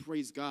 8,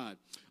 praise God,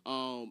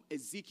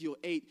 Ezekiel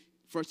 8,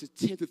 verses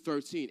 10 to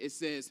 13, it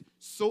says,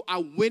 so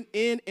I went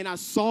in and I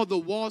saw the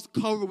walls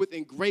covered with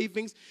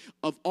engravings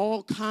of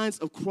all kinds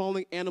of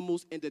crawling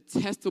animals and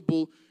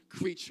detestable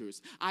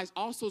creatures. I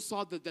also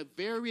saw that the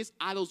various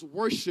idols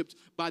worshipped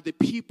by the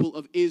people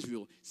of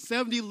Israel.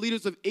 70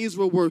 leaders of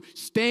Israel were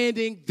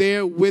standing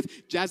there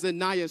with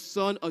Jazaniah,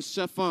 son of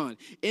Shaphan,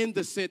 in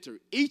the center.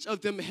 Each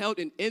of them held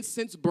an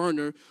incense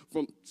burner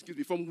from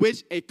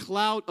which a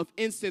cloud of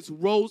incense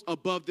rose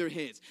above their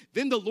heads.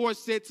 Then the Lord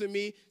said to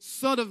me,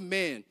 Son of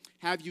man,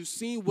 have you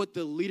seen what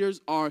the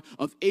leaders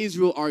of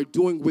Israel are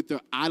doing with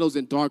their idols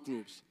in dark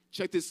rooms?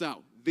 Check this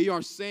out. They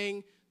are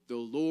saying the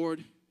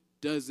Lord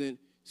doesn't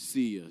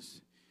see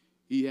us.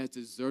 He has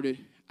deserted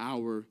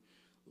our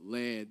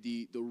land.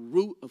 The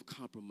root of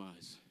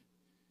compromise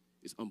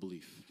is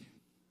unbelief.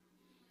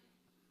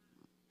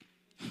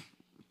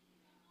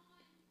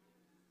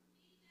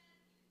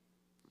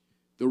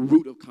 The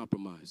root of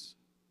compromise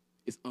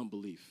is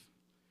unbelief.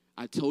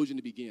 I told you in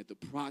the beginning that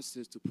the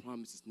process to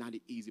promise is not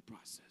an easy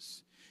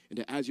process. And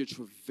that as you're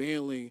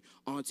travailing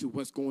onto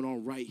what's going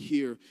on right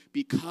here,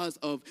 because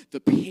of the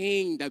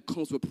pain that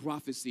comes with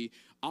prophecy,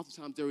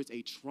 oftentimes there is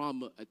a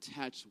trauma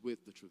attached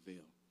with the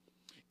travail.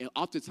 And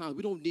oftentimes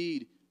we don't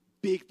need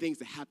big things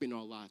to happen in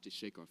our lives to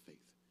shake our faith.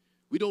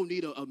 We don't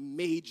need a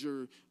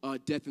major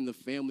death in the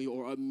family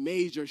or a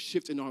major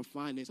shift in our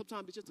finance.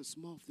 Sometimes it's just the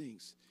small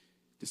things,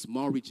 the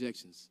small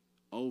rejections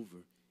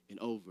over and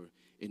over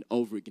and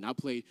over again. I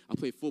played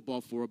football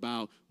for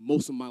about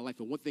most of my life,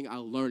 and one thing I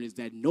learned is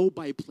that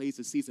nobody plays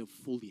the season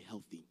fully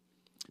healthy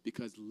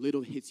because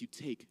little hits you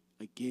take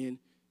again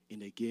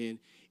and again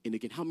and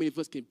again. How many of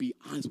us can be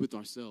honest with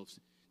ourselves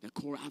that,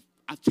 Corey,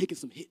 I've taken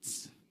some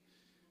hits,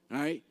 all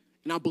right?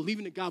 And I'm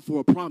believing in God for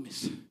a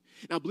promise.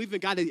 And I believe in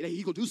God that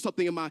He's going to do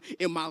something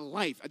in my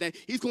life, that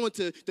He's going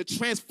to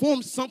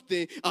transform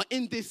something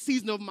in this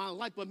season of my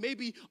life. But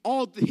maybe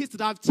all the hits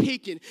that I've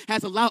taken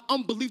has allowed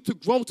unbelief to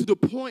grow to the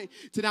point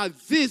to now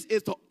this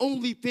is the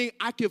only thing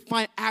I can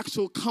find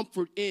actual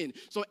comfort in.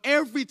 So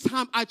every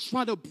time I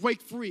try to break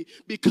free,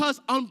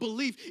 because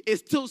unbelief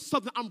is still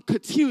something I'm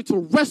continuing to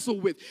wrestle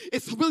with,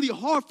 it's really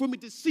hard for me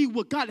to see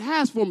what God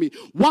has for me.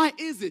 Why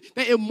is it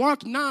that in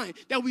Mark 9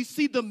 that we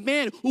see the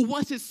man who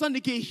wants his son to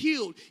get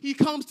healed, he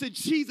comes to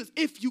Jesus,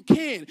 if you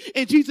can.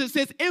 And Jesus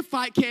says, if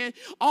I can,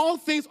 all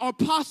things are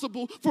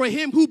possible for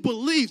him who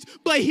believes.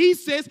 But he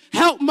says,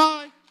 help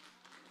my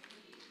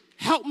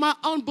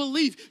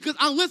unbelief. Because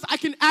unless I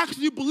can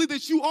actually believe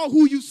that you are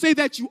who you say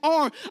that you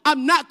are,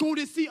 I'm not going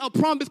to see a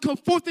promise come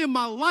forth in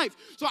my life.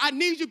 So I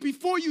need you,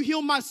 before you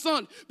heal my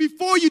son,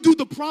 before you do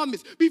the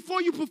promise,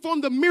 before you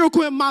perform the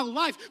miracle in my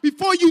life,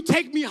 before you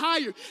take me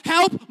higher,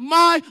 help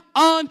my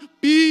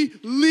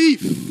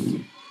unbelief.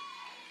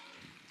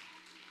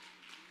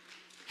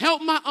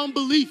 Help my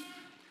unbelief.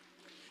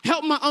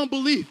 Help my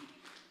unbelief.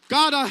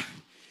 God,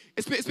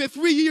 it's been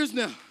 3 years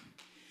now,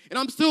 and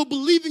I'm still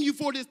believing you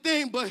for this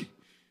thing, but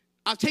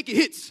I've taken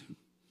hits.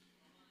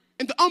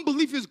 And the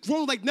unbelief has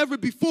grown like never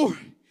before.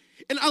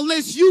 And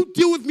unless you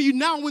deal with me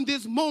now in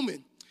this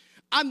moment,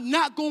 I'm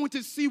not going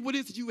to see what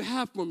it is you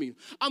have for me.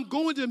 I'm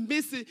going to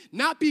miss it,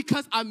 not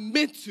because I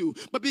meant to,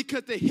 but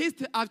because the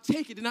hits that I've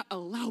taken did not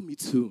allow me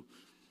to.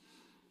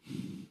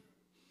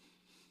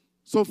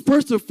 So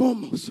first and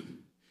foremost,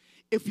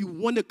 if you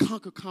want to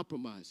conquer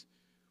compromise,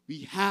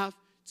 we have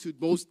to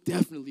most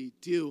definitely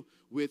deal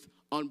with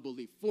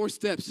unbelief. 4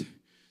 steps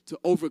to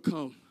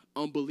overcome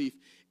unbelief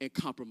and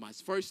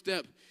compromise. First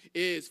step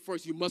is,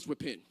 you must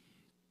repent.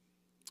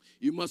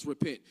 You must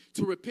repent.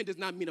 To repent does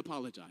not mean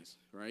apologize,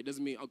 right? It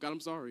doesn't mean, oh, God, I'm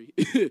sorry.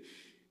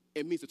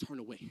 It means to turn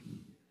away.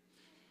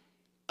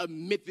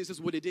 Admit this is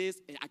what it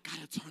is, and I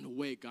got to turn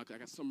away, God. I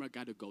got somewhere I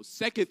got to go.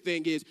 Second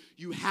thing is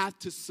you have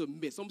to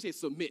submit. Someone say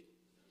submit.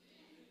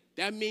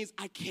 That means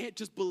I can't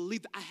just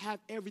believe that I have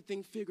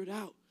everything figured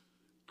out.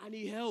 I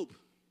need help.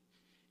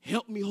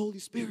 Help me, Holy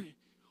Spirit.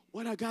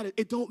 What I got,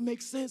 it don't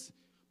make sense,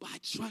 but I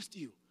trust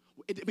you.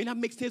 It may not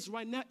make sense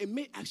right now. It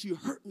may actually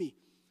hurt me,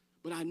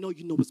 but I know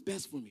you know what's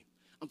best for me.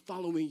 I'm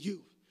following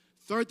you.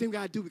 Third thing we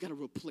got to do, we got to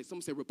replace.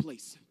 Someone say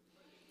replace.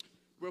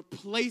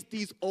 Replace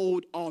these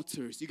old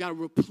altars. You got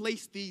to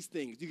replace these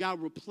things. You got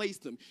to replace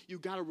them. You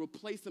got to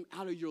replace them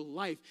out of your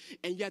life,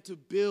 and you have to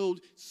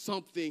build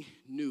something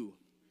new.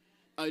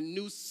 A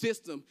new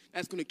system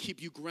that's going to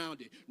keep you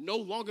grounded. No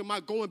longer am I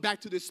going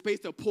back to this space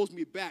that pulls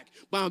me back,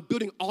 but I'm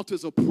building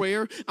altars of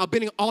prayer. I'm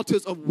building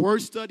altars of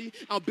word study.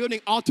 I'm building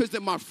altars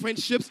in my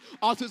friendships,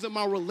 altars in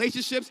my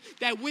relationships,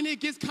 that when it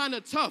gets kind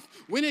of tough,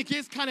 when it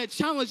gets kind of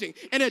challenging,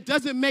 and it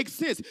doesn't make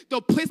sense,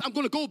 the place I'm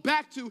going to go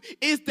back to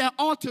is that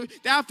altar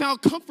that I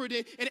found comfort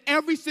in, and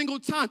every single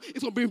time, it's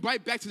going to bring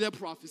right back to that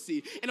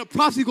prophecy. And the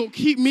prophecy is going to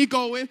keep me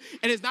going,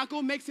 and it's not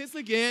going to make sense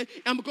again.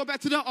 And I'm going to go back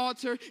to the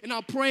altar, and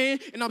I'm praying,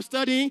 and I'm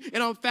studying,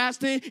 and I'm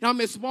fasting, and I'm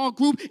in a small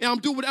group, and I'm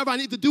doing whatever I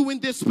need to do in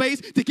this space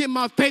to get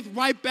my faith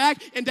right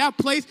back. And that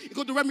place is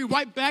going to direct me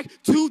right back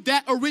to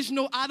that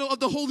original idol of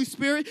the Holy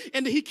Spirit.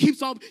 And He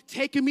keeps on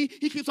taking me.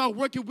 He keeps on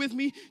working with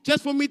me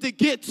just for me to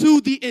get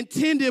to the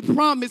intended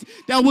promise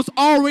that was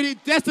already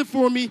destined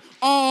for me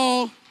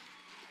all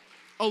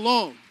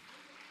along.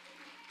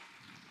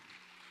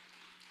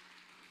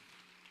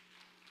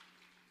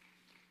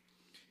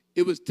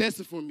 It was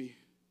destined for me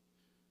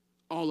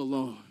all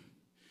along.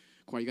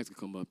 Choir, you guys can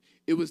come up.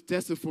 It was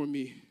destined for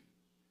me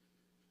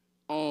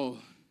all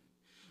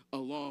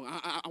along.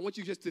 I want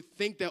you just to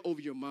think that over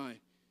your mind.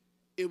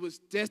 It was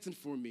destined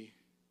for me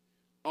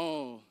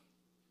all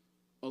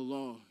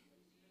along.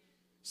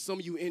 Some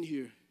of you in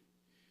here,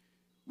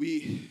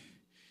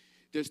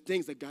 there's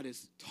things that God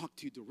has talked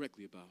to you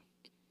directly about.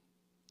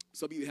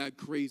 Some of you had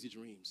crazy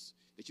dreams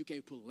that you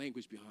can't put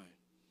language behind.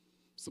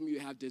 Some of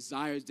you have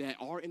desires that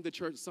are in the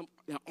church, some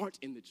that aren't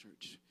in the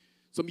church.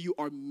 Some of you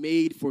are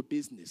made for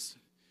business.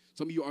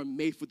 Some of you are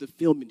made for the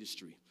film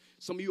industry.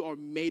 Some of you are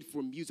made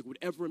for music,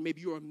 whatever.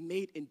 Maybe you are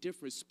made in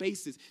different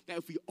spaces that,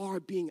 if we are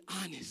being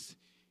honest,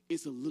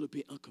 it's a little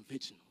bit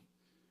unconventional.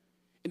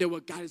 And then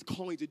what God is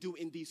calling you to do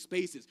in these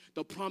spaces,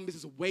 the promise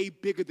is way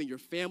bigger than your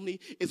family.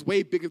 It's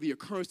way bigger than your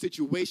current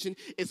situation.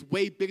 It's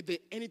way bigger than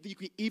anything you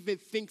can even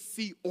think,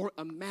 see, or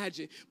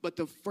imagine. But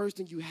the first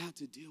thing you have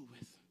to deal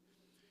with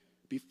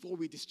before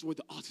we destroy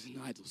the altars and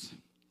idols,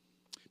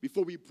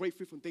 before we break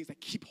free from things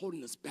that keep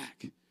holding us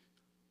back,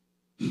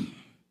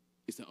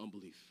 is the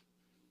unbelief.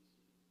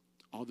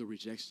 All the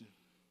rejection,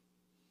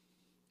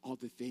 all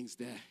the things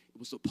that it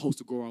was supposed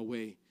to go our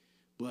way,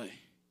 but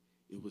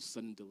it was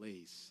sudden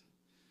delays.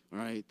 All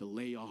right, the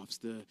layoffs,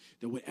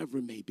 the whatever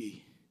it may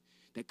be.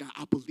 That God,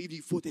 I believe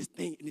you for this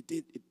thing, and it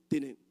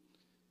didn't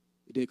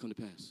come to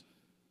pass.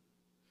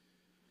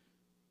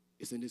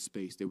 It's in this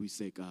space that we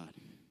say, God,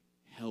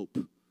 help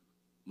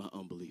my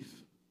unbelief.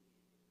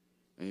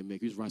 Amen. Can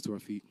we just rise to our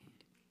feet?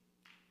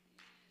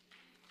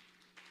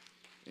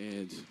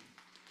 And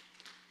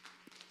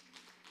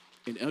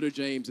Elder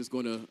James is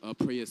going to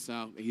pray us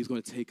out, and he's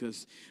going to take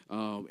us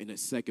in a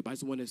second. But I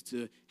just want us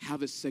to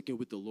have a second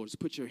with the Lord. Just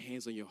put your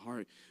hands on your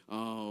heart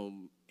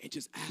and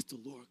just ask the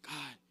Lord,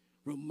 God,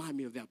 remind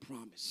me of that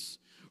promise.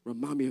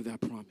 Remind me of that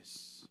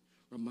promise.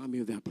 Remind me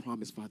of that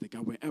promise, Father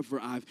God, wherever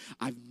I've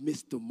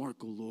missed the mark,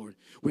 oh Lord.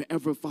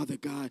 Wherever, Father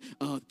God,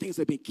 things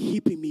have been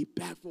keeping me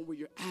back from where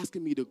you're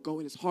asking me to go,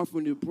 and it's hard for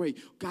me to break.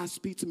 God,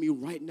 speak to me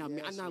right now.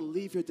 Yes. May I not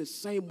leave here the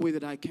same way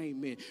that I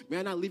came in. May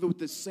I not leave here with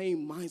the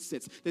same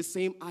mindsets, the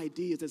same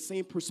ideas, the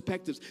same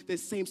perspectives, the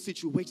same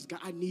situations. God,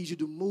 I need you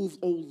to move,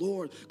 oh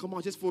Lord. Come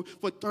on, just for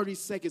 30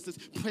 seconds,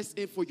 just press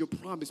in for your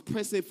promise.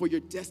 Press in for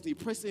your destiny.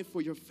 Press in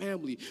for your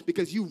family,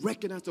 because you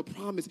recognize the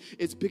promise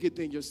is bigger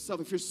than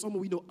yourself. If you're someone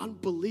we know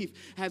unbelief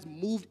has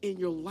moved in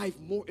your life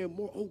more and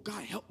more. Oh,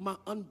 God, help my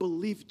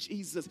unbelief,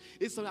 Jesus.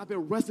 It's something I've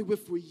been wrestling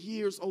with for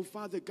years. Oh,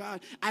 Father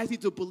God, I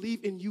need to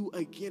believe in you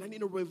again. I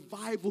need a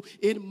revival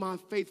in my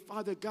faith.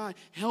 Father God,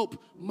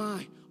 help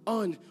my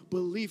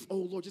unbelief. Oh,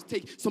 Lord, just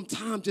take some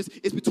time.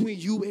 It's between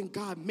you and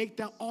God. Make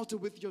that altar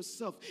with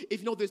yourself. If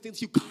you know there's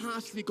things you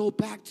constantly go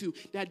back to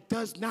that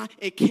does not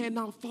and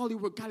cannot follow you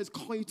where God is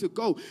calling you to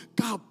go,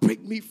 God,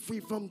 break me free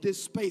from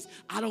this space.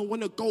 I don't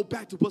want to go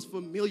back to what's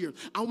familiar.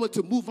 I want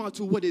to move on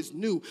to what is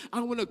new. I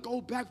don't want to go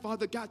back,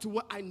 Father God, to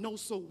what I know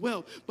so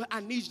well, but I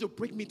need you to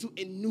bring me to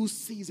a new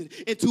season,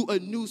 into a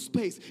new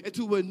space,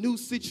 into a new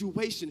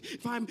situation.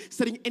 If I'm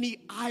setting any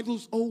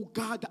idols, oh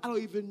God, that I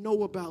don't even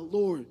know about,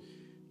 Lord,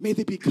 may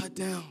they be cut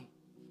down.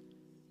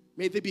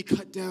 May they be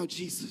cut down,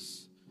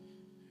 Jesus.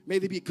 May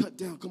they be cut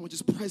down. Come on,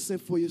 just press in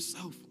for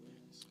yourself.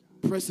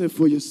 Press in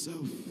for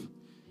yourself.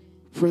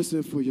 Press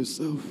in for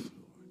yourself.